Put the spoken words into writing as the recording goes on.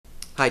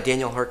Hi,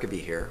 Daniel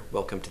Harkavy here.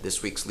 Welcome to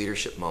this week's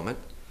Leadership Moment.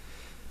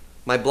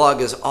 My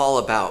blog is all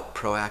about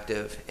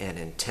proactive and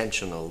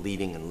intentional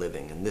leading and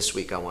living, and this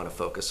week I want to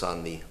focus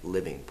on the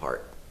living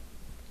part.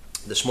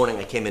 This morning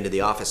I came into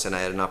the office and I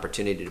had an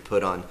opportunity to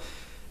put on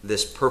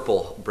this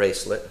purple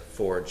bracelet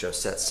for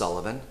Josette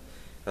Sullivan.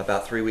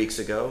 About 3 weeks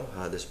ago,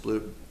 this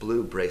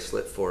blue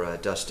bracelet for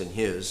Dustin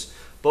Hughes,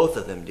 both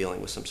of them dealing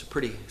with some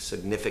pretty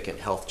significant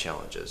health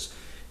challenges.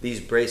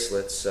 These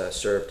bracelets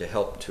serve to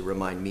help to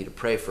remind me to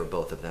pray for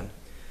both of them,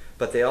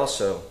 but they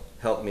also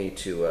help me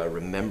to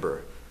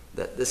remember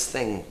that this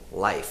thing,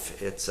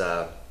 life,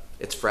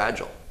 it's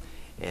fragile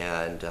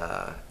and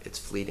it's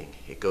fleeting.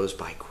 It goes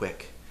by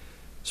quick.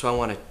 So I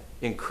want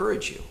to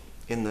encourage you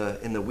in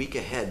the week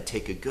ahead,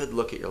 take a good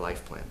look at your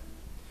life plan.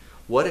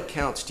 What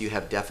accounts do you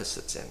have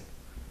deficits in?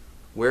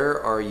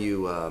 Where are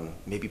you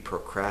maybe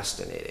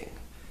procrastinating?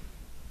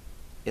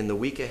 In the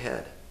week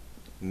ahead,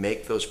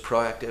 make those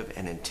proactive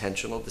and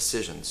intentional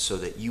decisions so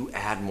that you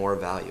add more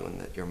value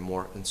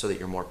and so that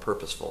you're more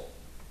purposeful.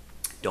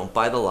 Don't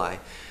buy the lie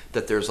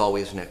that there's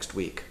always next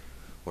week,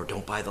 or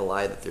don't buy the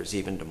lie that there's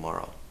even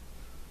tomorrow.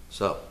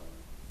 So,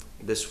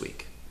 this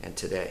week and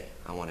today,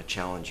 I want to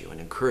challenge you and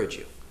encourage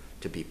you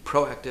to be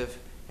proactive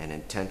and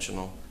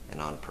intentional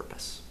and on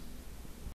purpose.